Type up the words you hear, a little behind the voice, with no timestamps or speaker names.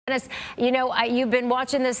Dennis, you know, you've been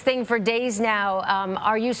watching this thing for days now.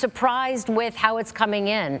 Are you surprised with how it's coming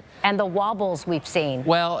in and the wobbles we've seen?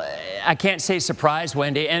 Well, I can't say surprised,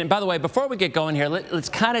 Wendy. And by the way, before we get going here, let's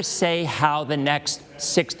kind of say how the next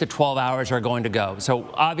 6 to 12 hours are going to go. So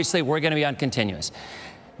obviously, we're going to be on continuous.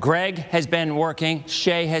 Greg has been working,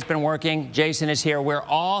 Shay has been working, Jason is here. We're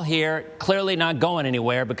all here, clearly not going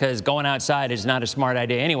anywhere because going outside is not a smart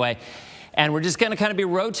idea anyway. And we're just going to kind of be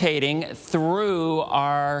rotating through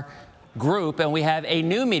our group, and we have a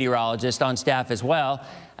new meteorologist on staff as well.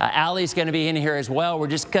 Allie's going to be in here as well. We're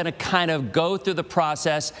just going to kind of go through the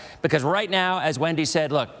process because right now, as Wendy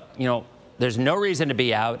said, look, you know, there's no reason to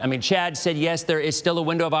be out. I mean, Chad said, yes, there is still a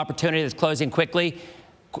window of opportunity that's closing quickly.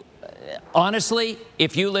 Honestly,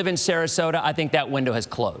 if you live in Sarasota, I think that window has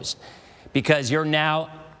closed because you're now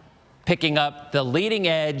picking up the leading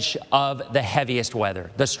edge of the heaviest weather,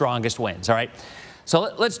 the strongest winds, all right?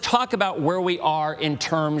 So let's talk about where we are in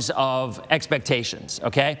terms of expectations,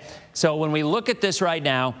 okay? So when we look at this right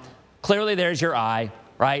now, clearly there's your eye,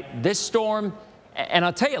 right? This storm, and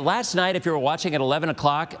I'll tell you, last night, if you were watching at 11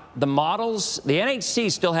 o'clock, the models, the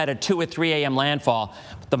NHC still had a 2 or 3 a.m. landfall,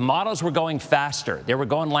 but the models were going faster. They were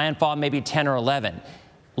going landfall maybe 10 or 11.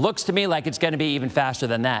 Looks to me like it's going to be even faster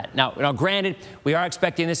than that. Now, granted, we are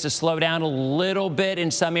expecting this to slow down a little bit in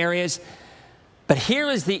some areas, but here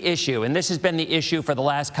is the issue, and this has been the issue for the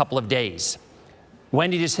last couple of days.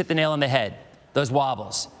 Wendy just hit the nail on the head, those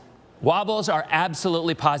wobbles. Wobbles are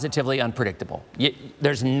absolutely positively unpredictable.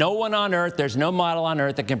 There's no one on Earth, there's no model on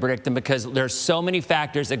Earth that can predict them because there's so many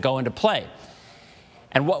factors that go into play.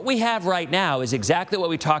 And what we have right now is exactly what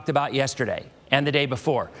we talked about yesterday and the day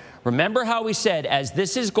before. Remember how we said, as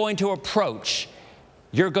this is going to approach,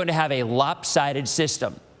 you're going to have a lopsided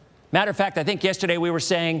system. Matter of fact, I think yesterday we were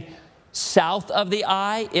saying south of the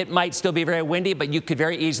eye, it might still be very windy, but you could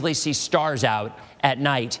very easily see stars out at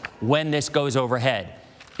night when this goes overhead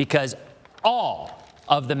because all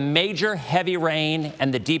of the major heavy rain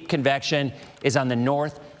and the deep convection is on the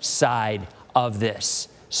north side of this.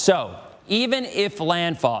 So even if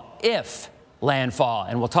landfall,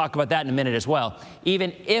 and we'll talk about that in a minute as well,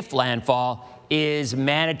 even if landfall is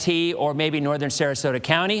Manatee or maybe northern Sarasota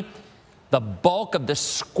County, the bulk of the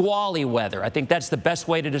squally weather, I think that's the best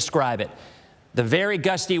way to describe it, the very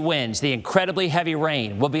gusty winds, the incredibly heavy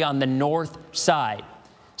rain will be on the north side.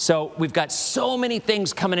 So we've got so many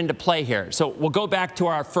things coming into play here. So we'll go back to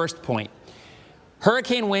our first point.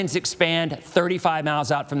 Hurricane winds expand 35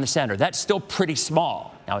 miles out from the center. That's still pretty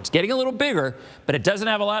small. Now, it's getting a little bigger, but it doesn't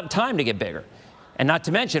have a lot of time to get bigger. And not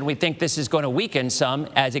to mention, we think this is going to weaken some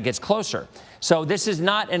as it gets closer. So this is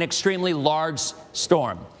not an extremely large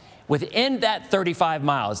storm. Within that 35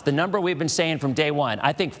 miles, the number we've been saying from day one,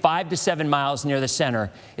 I think 5 to 7 miles near the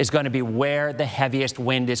center is going to be where the heaviest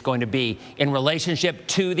wind is going to be in relationship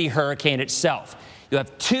to the hurricane itself. You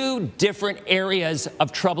have two different areas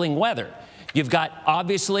of troubling weather. You've got,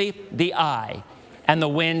 obviously, the eye and the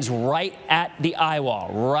winds right at the eye wall,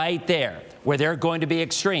 right there, where they're going to be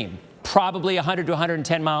extreme, probably 100 to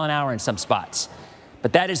 110 mile an hour in some spots.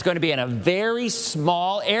 But that is going to be in a very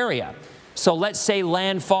small area. So let's say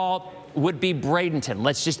landfall would be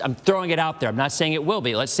Bradenton. I'm throwing it out there. I'm not saying it will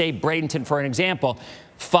be. Let's say Bradenton, for an example.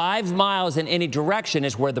 5 miles in any direction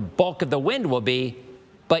is where the bulk of the wind will be,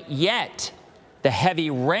 but yet the heavy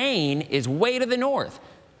rain is way to the north.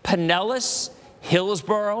 Pinellas,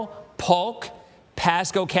 Hillsborough, Polk,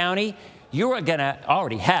 Pasco County, you are going to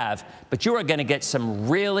already have, but you are going to get some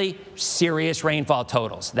really serious rainfall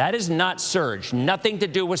totals. That is not surge, nothing to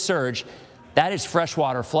do with surge. That is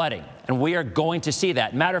freshwater flooding, and we are going to see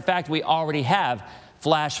that. Matter of fact, we already have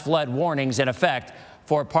flash flood warnings in effect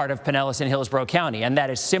for part of Pinellas and Hillsborough County, and that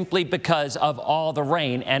is simply because of all the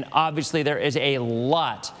rain, and obviously there is a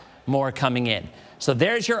lot more coming in. So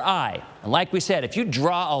there's your eye. And like we said, if you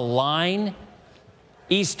draw a line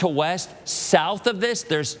east to west, south of this,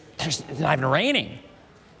 it's not even raining.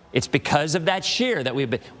 It's because of that shear that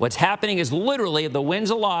what's happening is literally the winds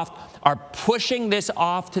aloft are pushing this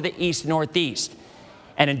off to the east-northeast.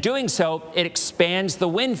 And in doing so, it expands the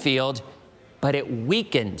wind field, but it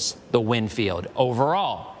weakens the wind field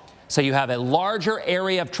overall. So you have a larger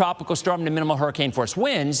area of tropical storm to minimal hurricane force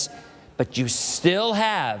winds, but you still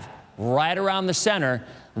have right around the center,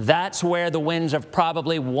 that's where the winds of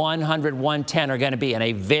probably 100, 110 are going to be in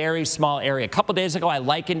a very small area. A couple days ago, I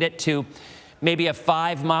likened it to maybe a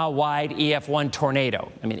 5-mile wide EF1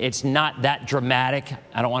 tornado. I mean, it's not that dramatic.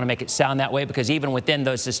 I don't want to make it sound that way because even within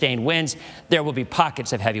those sustained winds, there will be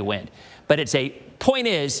pockets of heavy wind. But point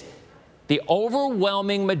is, the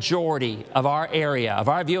overwhelming majority of our area, of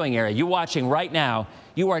our viewing area, you watching right now,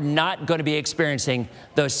 you are not going to be experiencing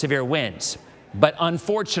those severe winds. but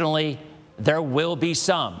unfortunately, there will be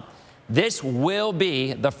some. This will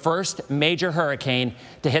be the first major hurricane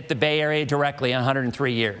to hit the Bay Area directly in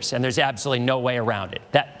 103 years, and there's absolutely no way around it.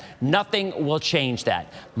 Nothing will change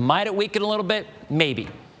that. Might it weaken a little bit? Maybe.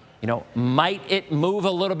 Might it move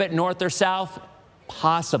a little bit north or south?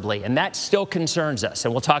 Possibly, and that still concerns us,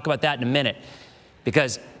 and we'll talk about that in a minute,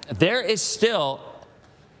 because there is still,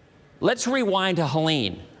 let's rewind to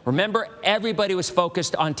Helene. Remember, everybody was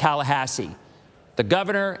focused on Tallahassee. The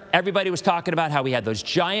governor, everybody was talking about how we had those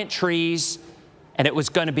giant trees, and it was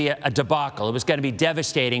going to be a debacle. It was going to be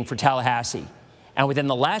devastating for Tallahassee. And within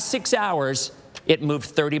the last 6 hours, it moved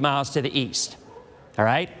 30 miles to the east. All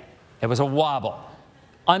right? It was a wobble.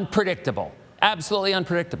 Unpredictable. Absolutely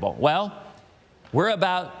unpredictable. Well, we're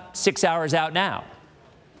about 6 hours out now.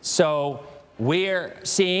 So we're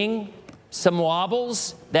seeing some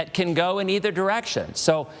wobbles that can go in either direction.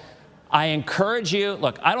 So I encourage you,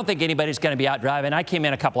 look, I don't think anybody's going to be out driving. I came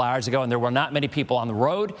in a couple hours ago and there were not many people on the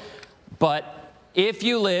road. But if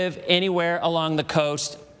you live anywhere along the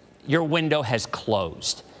coast, your window has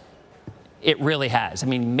closed. It really has. I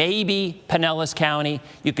mean, maybe Pinellas County,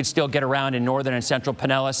 you could still get around in northern and central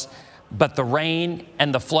Pinellas. But the rain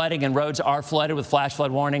and the flooding and roads are flooded with flash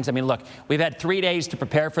flood warnings. I mean, look, we've had 3 days to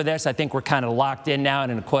prepare for this. I think we're kind of locked in now.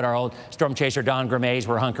 And to quote our old storm chaser, Don Gramez,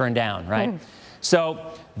 we're hunkering down, right?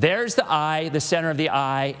 So there's the eye, the center of the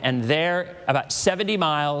eye, and there about 70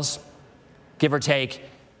 miles, give or take,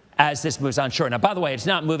 as this moves onshore. Now, by the way, it's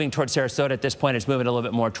not moving towards Sarasota at this point. It's moving a little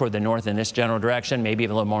bit more toward the north in this general direction, maybe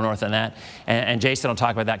even a little more north than that. And Jason will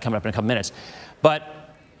talk about that coming up in a couple minutes.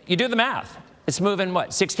 But you do the math. It's moving,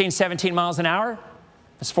 what, 16, 17 miles an hour?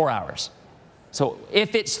 That's 4 hours. So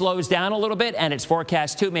if it slows down a little bit, and it's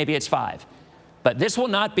forecast 2, maybe it's 5. But this will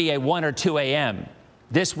not be a 1 or 2 a.m.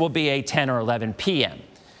 This will be a 10 or 11 p.m.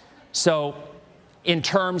 So in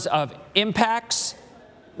terms of impacts,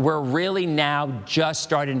 we're really now just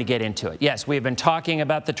starting to get into it. Yes, we've been talking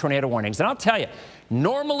about the tornado warnings. And I'll tell you,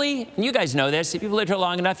 normally, and you guys know this, if you've lived here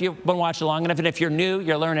long enough, you've been watching long enough, and if you're new,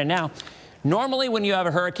 you're learning now. Normally, when you have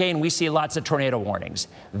a hurricane, we see lots of tornado warnings.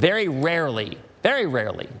 Very rarely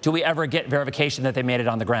do we ever get verification that they made it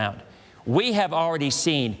on the ground. We have already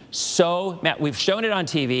seen we've shown it on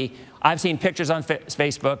TV. I've seen pictures on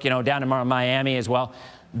Facebook, down in Miami as well.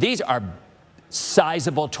 These are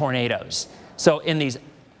sizable tornadoes. So in these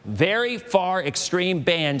very far extreme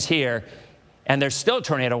bands here, and there's still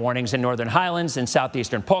tornado warnings in northern Highlands and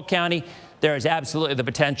southeastern Polk County, there is absolutely the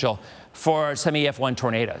potential for some EF1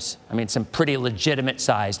 tornadoes. I mean, some pretty legitimate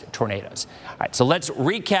sized tornadoes. All right, so let's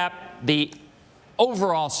recap the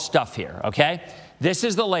overall stuff here, okay? This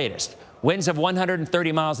is the latest. Winds of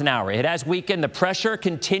 130 miles an hour. It has weakened. The pressure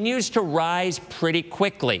continues to rise pretty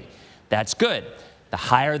quickly. That's good. The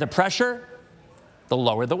higher the pressure, the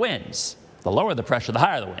lower the winds. The lower the pressure, the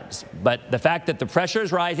higher the winds. But the fact that the pressure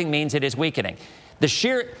is rising means it is weakening.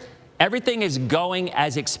 Everything is going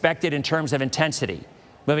as expected in terms of intensity,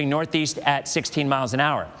 moving northeast at 16 miles an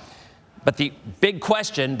hour. But the big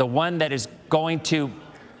question, the one that is going to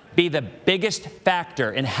be the biggest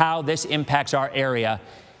factor in how this impacts our area,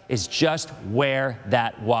 is just where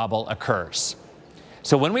that wobble occurs.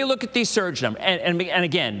 So when we look at these surge numbers, and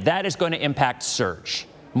again, that is going to impact surge.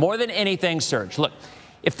 More than anything, surge. Look,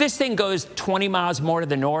 if this thing goes 20 miles more to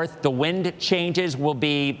the north, the wind changes will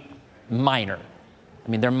be minor. I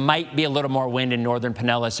mean, there might be a little more wind in northern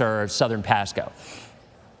Pinellas or southern Pasco.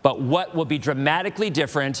 But what will be dramatically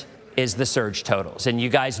different is the surge totals. And you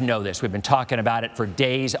guys know this. We've been talking about it for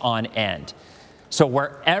days on end. So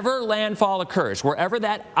wherever landfall occurs, wherever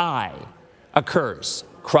that eye occurs,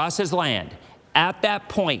 crosses land, at that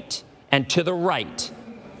point and to the right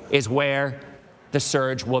is where the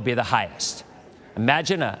surge will be the highest.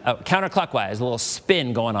 Imagine a counterclockwise, a little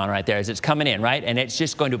spin going on right there as it's coming in, right? And it's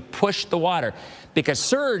just going to push the water, because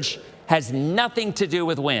surge has nothing to do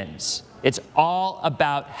with winds. It's all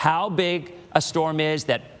about how big a storm is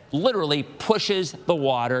that literally pushes the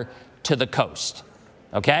water to the coast,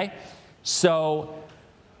 okay? So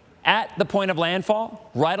at the point of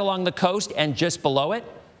landfall, right along the coast and just below it,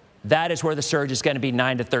 that is where the surge is going to be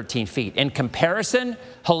 9 to 13 feet. In comparison,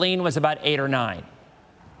 Helene was about 8 or 9.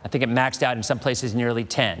 I think it maxed out in some places nearly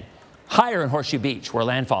 10. Higher in Horseshoe Beach, where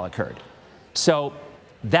landfall occurred. So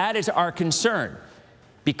that is our concern,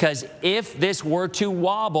 because if this were to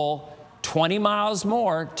wobble 20 miles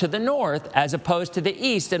more to the north as opposed to the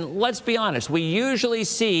east, and let's be honest, we usually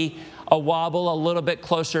see a wobble a little bit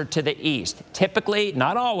closer to the east. Typically,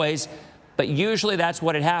 not always, but usually that's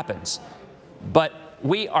what it happens. But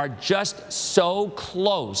we are just so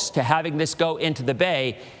close to having this go into the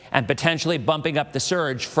bay, and potentially bumping up the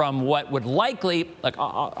surge from what would likely, like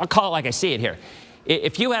I'll call it like I see it here.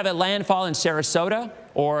 If you have a landfall in Sarasota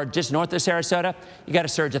or just north of Sarasota, you got a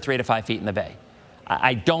surge of 3 to 5 feet in the bay.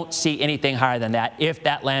 I don't see anything higher than that if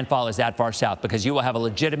that landfall is that far south, because you will have a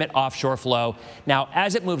legitimate offshore flow. Now,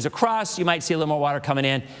 as it moves across, you might see a little more water coming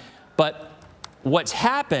in. But what's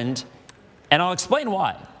happened, and I'll explain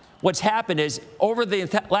why. What's happened is over the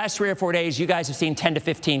last 3 or 4 days, you guys have seen 10 to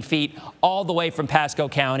 15 feet all the way from Pasco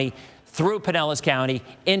County, through Pinellas County,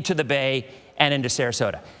 into the bay, and into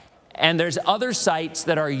Sarasota. And there's other sites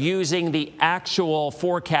that are using the actual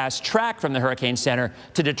forecast track from the Hurricane Center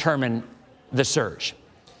to determine the surge.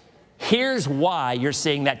 Here's why you're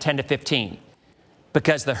seeing that 10 to 15.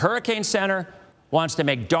 Because the Hurricane Center wants to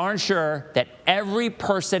make darn sure that every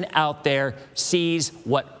person out there sees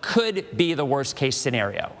what could be the worst case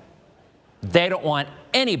scenario. They don't want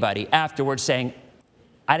anybody afterwards saying,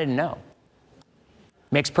 I didn't know.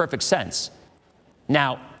 Makes perfect sense.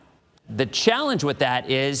 Now, the challenge with that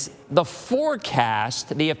is the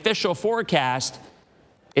forecast, the official forecast,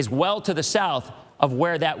 is well to the south of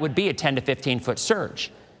where that would be a 10 to 15 foot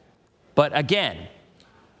surge. But again,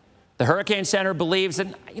 the Hurricane Center believes,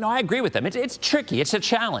 and I agree with them, it's tricky, it's a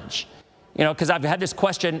challenge. Because I've had this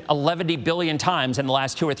question 11 billion times in the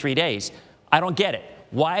last 2 or 3 days. I don't get it.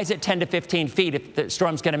 Why is it 10 to 15 feet if the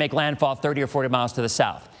storm's going to make landfall 30 or 40 miles to the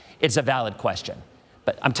south? It's a valid question.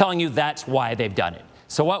 But I'm telling you, that's why they've done it.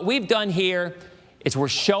 So what we've done here is we're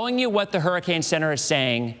showing you what the Hurricane Center is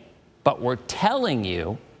saying, but we're telling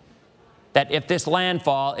you that if this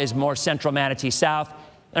landfall is more central Manatee south,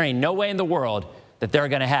 there ain't no way in the world that they're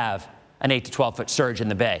going to have an 8 to 12 foot surge in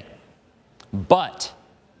the bay. But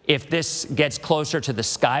if this gets closer to the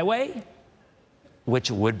Skyway,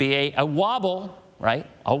 which would be a wobble, right?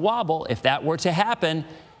 A wobble, if that were to happen,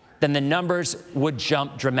 then the numbers would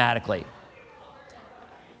jump dramatically.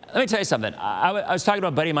 Let me tell you something. I was talking to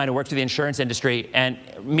a buddy of mine who works for the insurance industry, and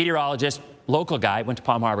meteorologist, local guy, went to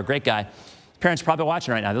Palm Harbor, great guy. His parents are probably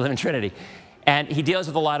watching right now. They live in Trinity. And he deals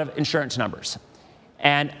with a lot of insurance numbers.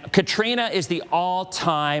 And Katrina is the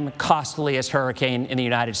all-time costliest hurricane in the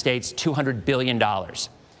United States, $200 billion.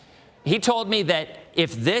 He told me that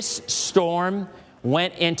if this storm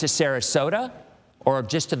went into Sarasota, or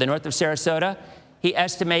just to the north of Sarasota, he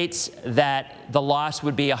estimates that the loss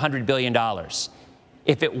would be $100 billion.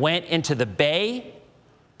 If it went into the bay,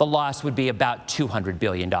 the loss would be about $200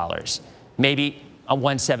 billion, maybe a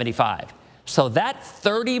 175. So that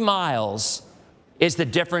 30 miles is the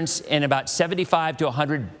difference in about $75 to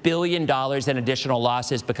 $100 billion in additional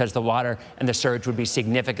losses, because the water and the surge would be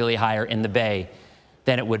significantly higher in the bay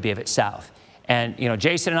than it would be if it's south. And,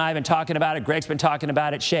 Jason and I have been talking about it. Greg's been talking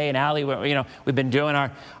about it. Shay and Allie, we've been doing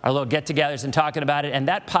our little get-togethers and talking about it. And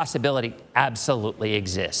that possibility absolutely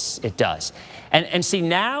exists. It does. And see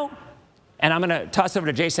now, and I'm going to toss over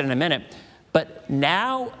to Jason in a minute, but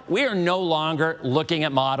now we are no longer looking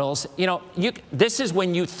at models. This is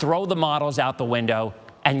when you throw the models out the window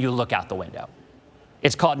and you look out the window.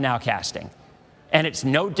 It's called nowcasting. And it's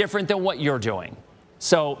no different than what you're doing.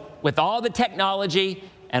 So with all the technology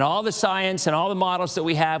and all the science and all the models that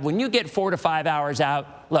we have, when you get 4 to 5 hours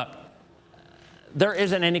out, look, there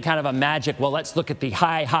isn't any kind of a magic, well, let's look at the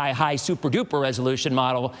high, super duper resolution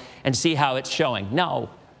model and see how it's showing. No,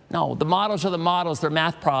 the models are the models. They're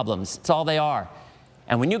math problems. It's all they are.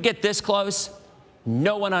 And when you get this close,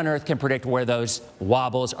 no one on earth can predict where those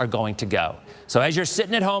wobbles are going to go. So as you're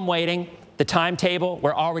sitting at home waiting, the timetable,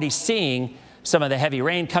 we're already seeing some of the heavy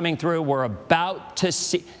rain coming through. We're about to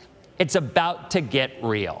see, it's about to get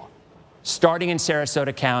real. Starting in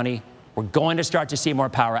Sarasota County, we're going to start to see more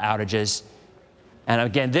power outages. And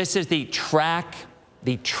again, this is the track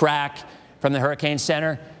from the Hurricane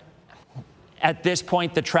Center. At this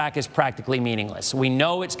point, the track is practically meaningless. We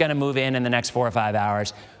know it's going to move in the next 4 or 5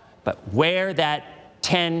 hours, but where that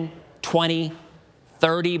 10, 20,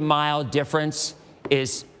 30 mile difference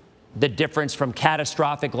is the difference from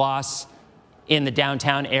catastrophic loss in the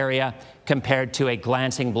downtown area compared to a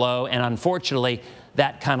glancing blow, and unfortunately,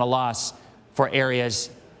 that kind of loss for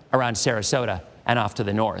areas around Sarasota and off to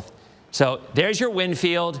the north. So there's your wind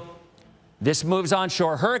field. This moves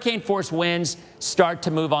onshore. Hurricane force winds start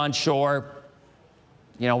to move onshore,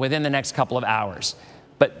 within the next couple of hours.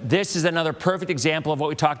 But this is another perfect example of what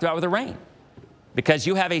we talked about with the rain, because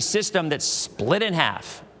you have a system that's split in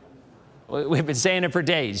half. We've been saying it for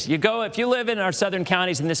days. If you live in our southern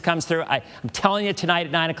counties and this comes through, I'm telling you, tonight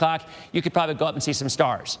at 9 o'clock, you could probably go up and see some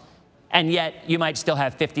stars. And yet you might still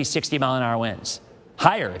have 50, 60 mile an hour winds.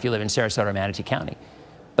 Higher if you live in Sarasota or Manatee County.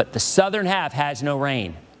 But the southern half has no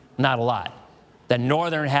rain, not a lot. The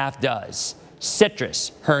northern half does.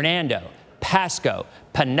 Citrus, Hernando, Pasco,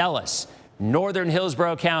 Pinellas, northern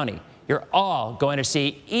Hillsborough County, you're all going to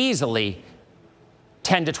see easily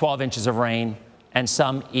 10 to 12 inches of rain, and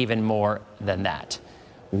some even more than that.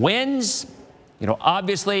 Winds,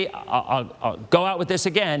 obviously, I'll go out with this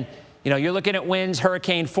again. You're looking at winds,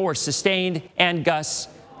 hurricane force, sustained and gusts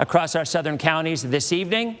across our southern counties this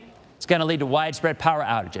evening. It's going to lead to widespread power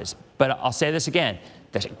outages. But I'll say this again,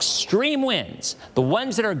 the extreme winds, the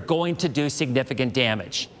ones that are going to do significant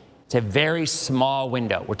damage, it's a very small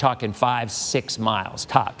window. We're talking 5-6 miles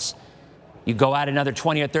tops. You go out another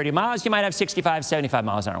 20 or 30 miles, you might have 65, 75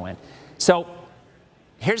 miles an hour wind. So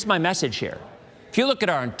here's my message here. If you look at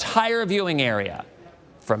our entire viewing area,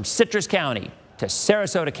 from Citrus County to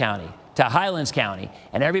Sarasota County to Highlands County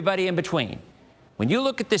and everybody in between, when you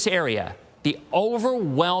look at this area, the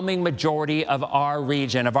overwhelming majority of our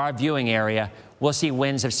region, of our viewing area, will see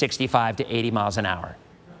winds of 65 to 80 miles an hour.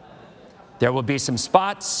 There will be some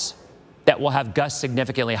spots that will have gusts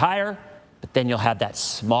significantly higher, but then you'll have that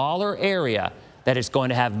smaller area that is going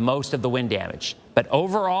to have most of the wind damage. But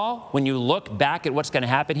overall, when you look back at what's going to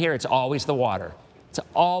happen here, it's always the water. It's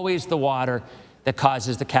always the water that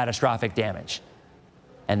causes the catastrophic damage.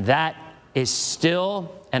 And that is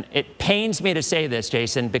still, and it pains me to say this,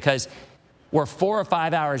 Jason, because we're 4 or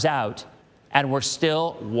 5 hours out and we're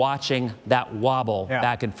still watching that wobble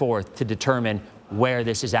back and forth to determine where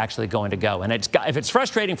this is actually going to go. And if it's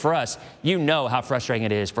frustrating for us, you know how frustrating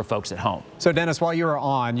it is for folks at home. So Dennis, while you were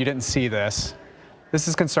on, you didn't see this. This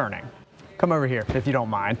is concerning. Come over here, if you don't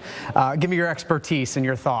mind. Give me your expertise and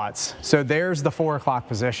your thoughts. So there's the 4 o'clock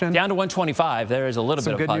position. Down to 125, there is a little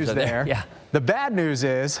bit of good news positive there. Yeah. The bad news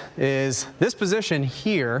is this position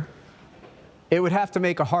here, it would have to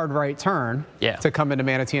make a hard right turn to come into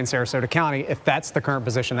Manatee and Sarasota County if that's the current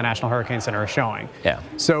position the National Hurricane Center is showing. Yeah.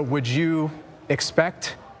 So would you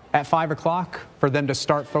expect at 5 o'clock for them to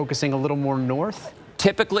start focusing a little more north?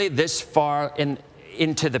 Typically this far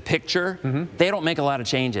into the picture, they don't make a lot of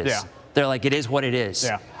changes. Yeah. They're like, it is what it is.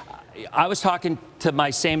 Yeah. I was talking to my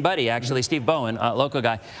same buddy, actually, Steve Bowen, a local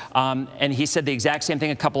guy, and he said the exact same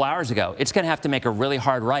thing a couple hours ago. It's going to have to make a really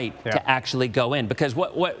hard right to actually go in, because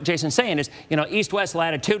what Jason's saying is, east-west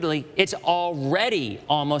latitudinally, it's already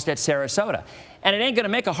almost at Sarasota. And it ain't going to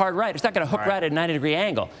make a hard right. It's not going to hook right at a 90-degree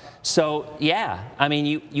angle. So, yeah, I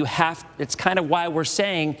mean, you have, it's kind of why we're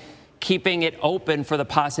saying keeping it open for the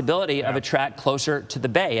possibility of a track closer to the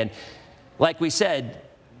bay. And like we said,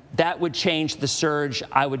 that would change the surge,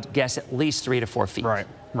 I would guess, at least 3 to 4 feet.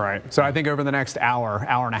 Right. So I think over the next hour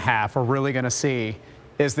and a half, we're really going to see,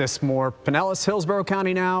 is this more Pinellas, Hillsborough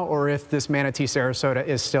County now, or if this Manatee, Sarasota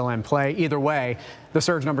is still in play. Either way, the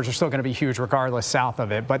surge numbers are still going to be huge regardless south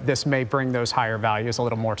of it, but this may bring those higher values a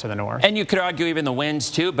little more to the north. And you could argue even the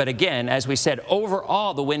winds too, but again, as we said,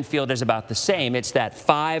 overall the wind field is about the same. It's that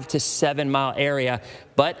 5 to 7 mile area,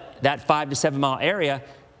 but that 5 to 7 mile area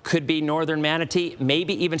could be northern Manatee,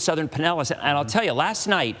 maybe even southern Pinellas. And I'll tell you, last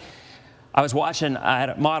night I was watching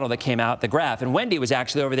a model that came out, the graph, and Wendy was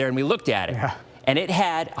actually over there and we looked at it. And it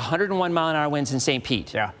had 101 mile an hour winds in St.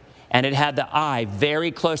 Pete. And it had the eye very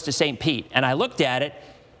close to St. Pete. And I looked at it,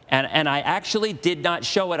 and I actually did not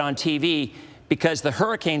show it on TV because the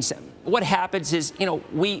hurricanes, what happens is,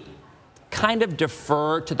 we kind of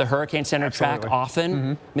defer to the Hurricane Center track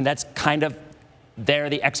often. I mean, that's kind of, they're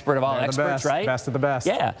the expert of all experts, right? Best of the best.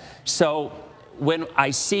 Yeah. So when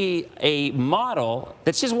I see a model,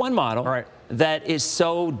 that's just one model, that is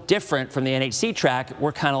so different from the NHC track,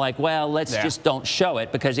 we're kind of like, well, let's just don't show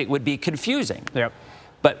it because it would be confusing.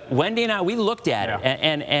 But Wendy and I, we looked at it,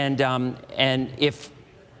 and if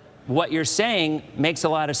what you're saying makes a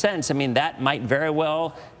lot of sense, I mean, that might very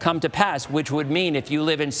well come to pass, which would mean if you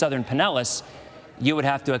live in southern Pinellas, you would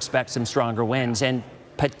have to expect some stronger winds and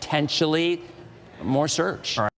potentially more surge.